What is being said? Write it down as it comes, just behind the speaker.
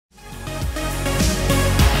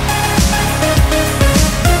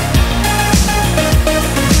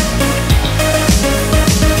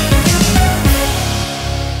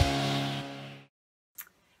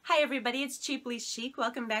everybody, it's Cheaply Chic.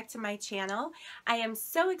 Welcome back to my channel. I am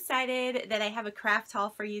so excited that I have a craft haul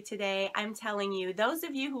for you today. I'm telling you, those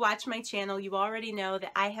of you who watch my channel, you already know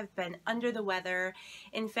that I have been under the weather.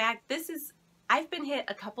 In fact, I've been hit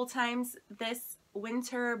a couple times this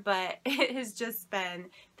winter, but it has just been,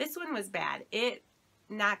 this one was bad. It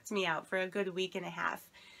knocked me out for a good week and a half.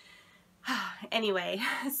 Anyway,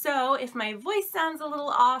 so if my voice sounds a little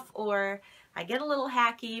off or I get a little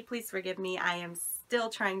hacky, please forgive me. I am still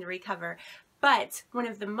trying to recover. But one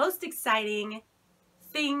of the most exciting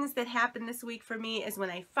things that happened this week for me is when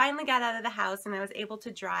I finally got out of the house and I was able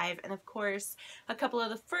to drive. And of course, a couple of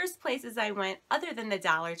the first places I went, other than the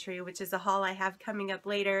Dollar Tree, which is a haul I have coming up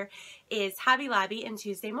later, is Hobby Lobby and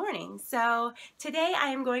Tuesday Morning. So today I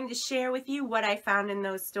am going to share with you what I found in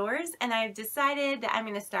those stores, and I've decided that I'm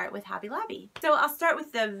going to start with Hobby Lobby. So I'll start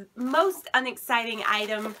with the most unexciting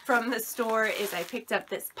item from the store is I picked up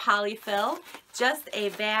this polyfill, just a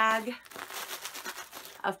bag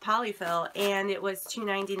of polyfill, and it was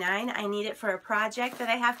 $2.99. I need it for a project that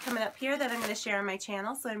I have coming up here that I'm going to share on my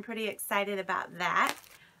channel, so I'm pretty excited about that.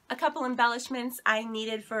 A couple embellishments I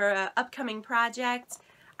needed for an upcoming project.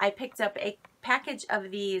 I picked up a package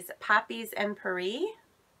of these poppies and Paris.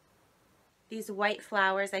 These white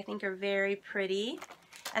flowers I think are very pretty.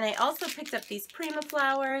 And I also picked up these Prima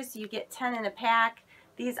flowers. You get 10 in a pack.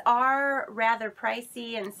 These are rather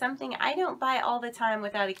pricey and something I don't buy all the time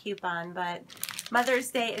without a coupon, but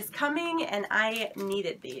Mother's Day is coming and I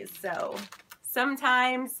needed these, so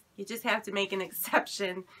sometimes you just have to make an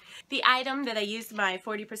exception. The item that I used my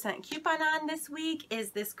 40% coupon on this week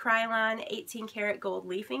is this Krylon 18 karat gold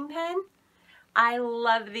leafing pen. I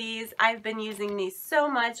love these. I've been using these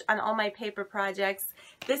so much on all my paper projects.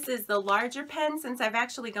 This is the larger pen. Since I've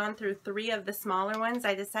actually gone through 3 of the smaller ones,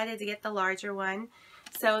 I decided to get the larger one.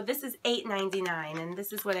 So this is $8.99 and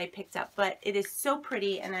this is what I picked up, but it is so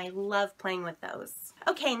pretty and I love playing with those.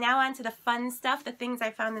 Okay, now on to the fun stuff, the things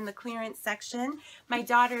I found in the clearance section. My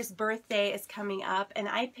daughter's birthday is coming up and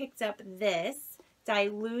I picked up this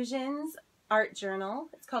Dilutions art journal.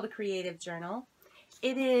 It's called a creative journal.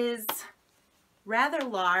 It is rather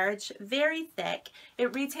large, very thick.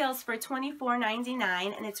 It retails for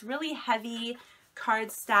 $24.99 and it's really heavy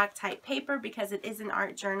cardstock type paper because it is an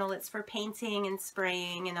art journal. It's for painting and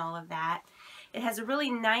spraying and all of that. It has a really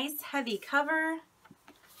nice heavy cover.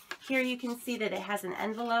 Here you can see that it has an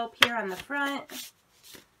envelope here on the front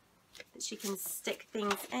that she can stick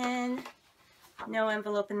things in. No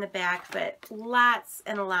envelope in the back, but lots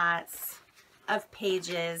and lots of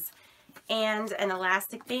pages and an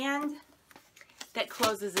elastic band that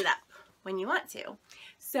closes it up when you want to.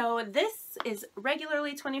 So this is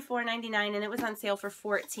regularly $24.99 and it was on sale for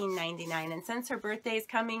 $14.99. And since her birthday is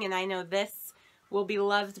coming and I know this will be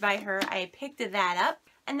loved by her, I picked that up.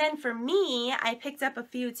 And then for me, I picked up a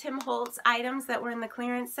few Tim Holtz items that were in the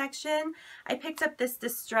clearance section. I picked up this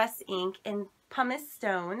Distress ink in pumice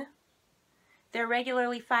stone. They're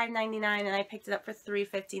regularly $5.99 and I picked it up for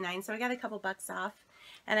 $3.59, so I got a couple bucks off.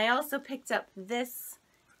 And I also picked up this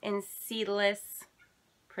in seedless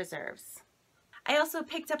preserves. I also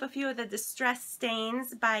picked up a few of the Distress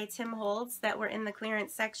stains by Tim Holtz that were in the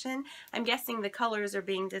clearance section. I'm guessing the colors are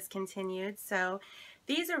being discontinued. So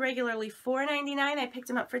these are regularly $4.99. I picked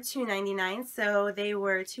them up for $2.99, so they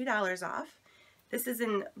were $2 off. This is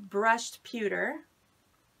in brushed pewter.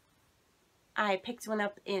 I picked one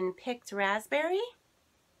up in picked raspberry,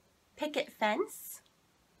 picket fence.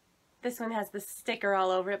 This one has the sticker all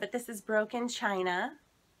over it, but this is broken china,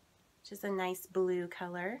 which is a nice blue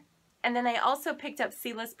color. And then I also picked up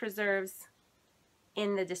seedless preserves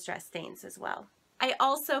in the Distress stains as well. I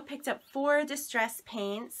also picked up 4 Distress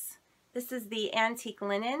paints. This is the antique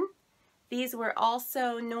linen. These were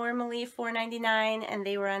also normally $4.99 and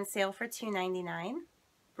they were on sale for $2.99.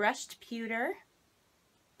 Brushed pewter,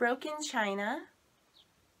 broken china,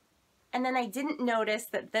 and then I didn't notice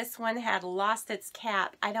that this one had lost its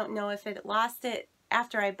cap. I don't know if it lost it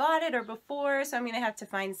after I bought it or before, so I'm going to have to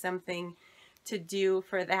find something to do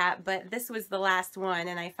for that, but this was the last one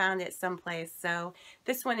and I found it someplace. So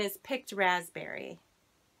this one is picked raspberry.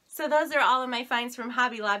 So those are all of my finds from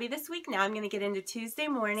Hobby Lobby this week. Now I'm going to get into Tuesday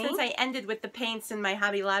Morning. Since I ended with the paints in my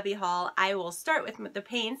Hobby Lobby haul, I will start with the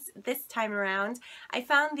paints this time around. I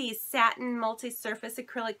found these satin multi-surface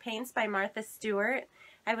acrylic paints by Martha Stewart.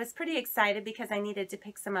 I was pretty excited because I needed to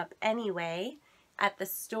pick some up anyway at the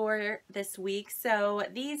store this week. So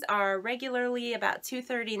these are regularly about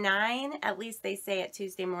 $2.39, at least they say at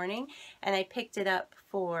Tuesday Morning, and I picked it up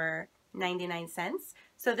for 99 cents.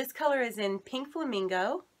 So this color is in Pink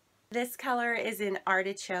Flamingo. This color is in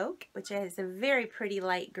Artichoke, which is a very pretty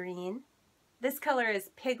light green. This color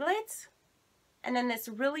is Piglet. And then this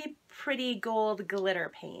really pretty gold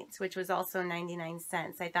glitter paint, which was also 99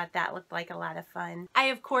 cents. I thought that looked like a lot of fun. I,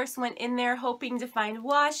 of course, went in there hoping to find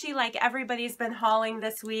washi like everybody's been hauling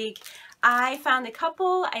this week. I found a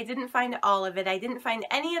couple. I didn't find all of it. I didn't find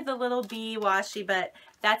any of the little bee washi, but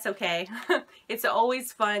that's okay. It's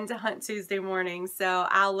always fun to hunt Tuesday morning, so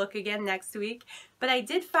I'll look again next week. But I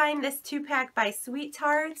did find this 2-pack by Sweet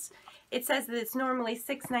Tarts. It says that it's normally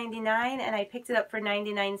 $6.99 and I picked it up for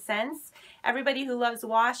 99 cents. Everybody who loves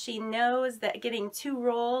washi knows that getting 2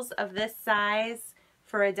 rolls of this size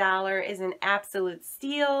for $1 is an absolute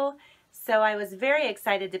steal. So I was very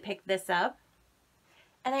excited to pick this up.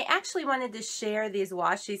 And I actually wanted to share these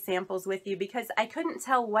washi samples with you because I couldn't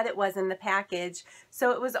tell what it was in the package.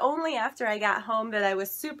 So it was only after I got home that I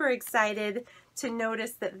was super excited to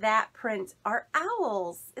notice that that print are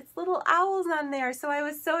owls. It's little owls on there. So I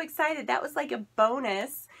was so excited. That was like a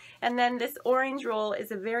bonus. And then this orange roll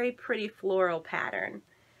is a very pretty floral pattern.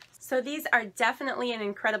 So these are definitely an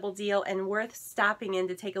incredible deal and worth stopping in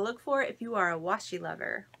to take a look for if you are a washi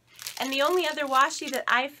lover. And the only other washi that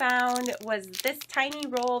I found was this tiny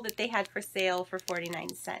roll that they had for sale for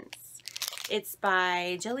 49 cents. It's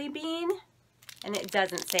by Jelly Bean, and it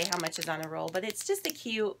doesn't say how much is on a roll, but it's just a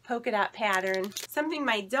cute polka dot pattern. Something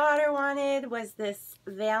my daughter wanted was this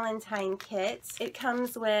Valentine kit. It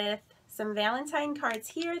comes with some Valentine cards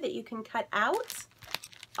here that you can cut out.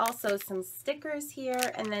 Also some stickers here,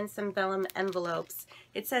 and then some vellum envelopes.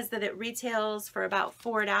 It says that it retails for about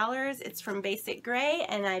 $4. It's from Basic Gray,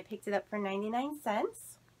 and I picked it up for 99 cents.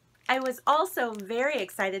 I was also very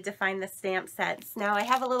excited to find the stamp sets. Now I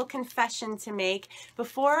have a little confession to make.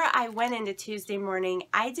 Before I went into Tuesday morning,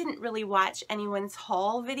 I didn't really watch anyone's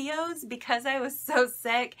haul videos because I was so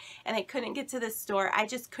sick and I couldn't get to the store. I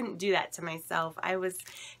just couldn't do that to myself. I was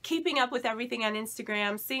keeping up with everything on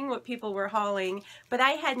Instagram, seeing what people were hauling, but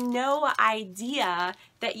I had no idea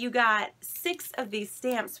that you got 6 of these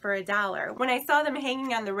stamps for $1. When I saw them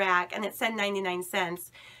hanging on the rack and it said 99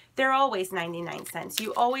 cents, they're always 99 cents.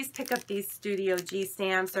 You always pick up these Studio G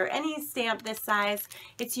stamps or any stamp this size,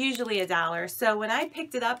 it's usually $1. So when I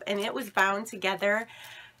picked it up and it was bound together,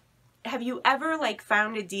 have you ever like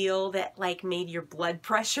found a deal that like made your blood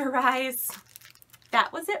pressure rise?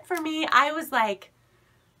 That was it for me. I was like,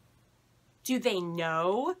 do they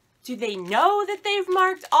know? Do they know that they've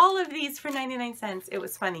marked all of these for 99 cents? It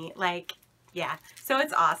was funny. Like, yeah, so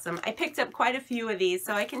it's awesome. I picked up quite a few of these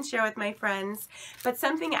so I can share with my friends. But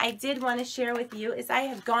something I did want to share with you is I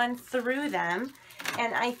have gone through them,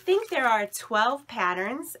 and I think there are 12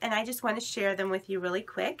 patterns, and I just want to share them with you really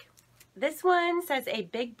quick. This one says, a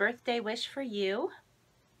big birthday wish for you.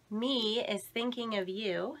 Me is thinking of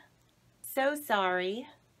you. So sorry.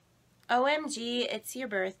 OMG, it's your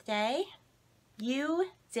birthday. You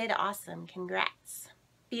did awesome. Congrats.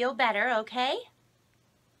 Feel better, okay?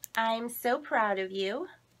 I'm so proud of you.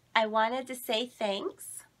 I wanted to say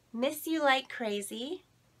thanks. Miss you like crazy.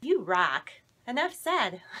 You rock. Enough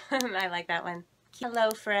said. I like that one.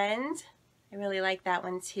 Hello, friend. I really like that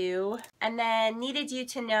one too. And then needed you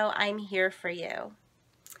to know I'm here for you.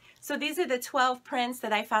 So these are the 12 prints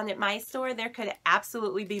that I found at my store. There could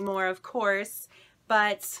absolutely be more, of course,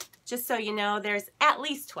 but just so you know, there's at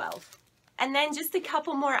least 12. And then just a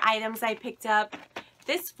couple more items I picked up.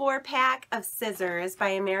 This 4-pack of scissors by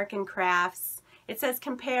American Crafts. It says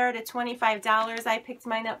compare to $25. I picked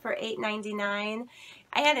mine up for $8.99.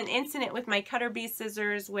 I had an incident with my cutter bee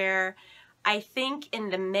scissors where I think in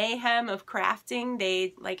the mayhem of crafting,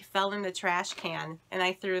 they like fell in the trash can and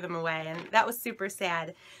I threw them away, and that was super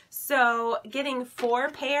sad. So getting 4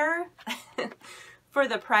 pair for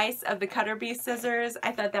the price of the cutter bee scissors,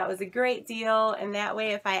 I thought that was a great deal, and that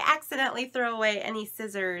way if I accidentally throw away any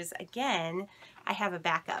scissors again, I have a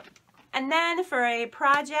backup. And then for a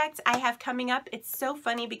project I have coming up, it's so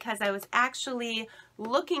funny because I was actually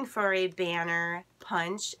looking for a banner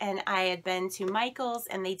punch and I had been to Michael's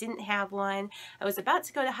and they didn't have one. I was about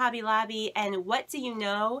to go to Hobby Lobby, and what do you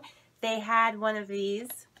know? They had one of these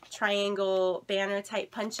triangle banner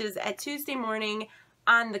type punches at Tuesday morning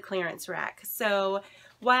on the clearance rack. So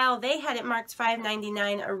while they had it marked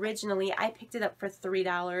 $5.99 originally, I picked it up for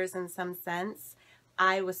 $3 and some cents.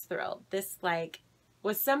 I was thrilled. This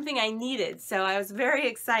was something I needed, so I was very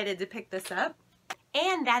excited to pick this up.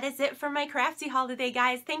 And that is it for my Crafty haul today,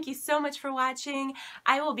 guys. Thank you so much for watching.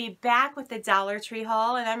 I will be back with the Dollar Tree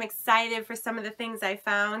haul, and I'm excited for some of the things I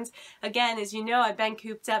found. Again, as you know, I've been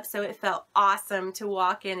cooped up, so it felt awesome to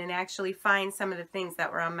walk in and actually find some of the things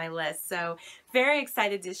that were on my list. So very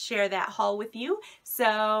excited to share that haul with you.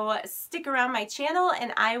 So stick around my channel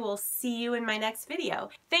and I will see you in my next video.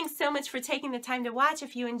 Thanks so much for taking the time to watch.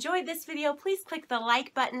 If you enjoyed this video, please click the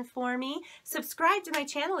like button for me. Subscribe to my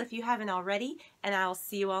channel if you haven't already, and I'll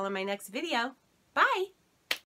see you all in my next video. Bye!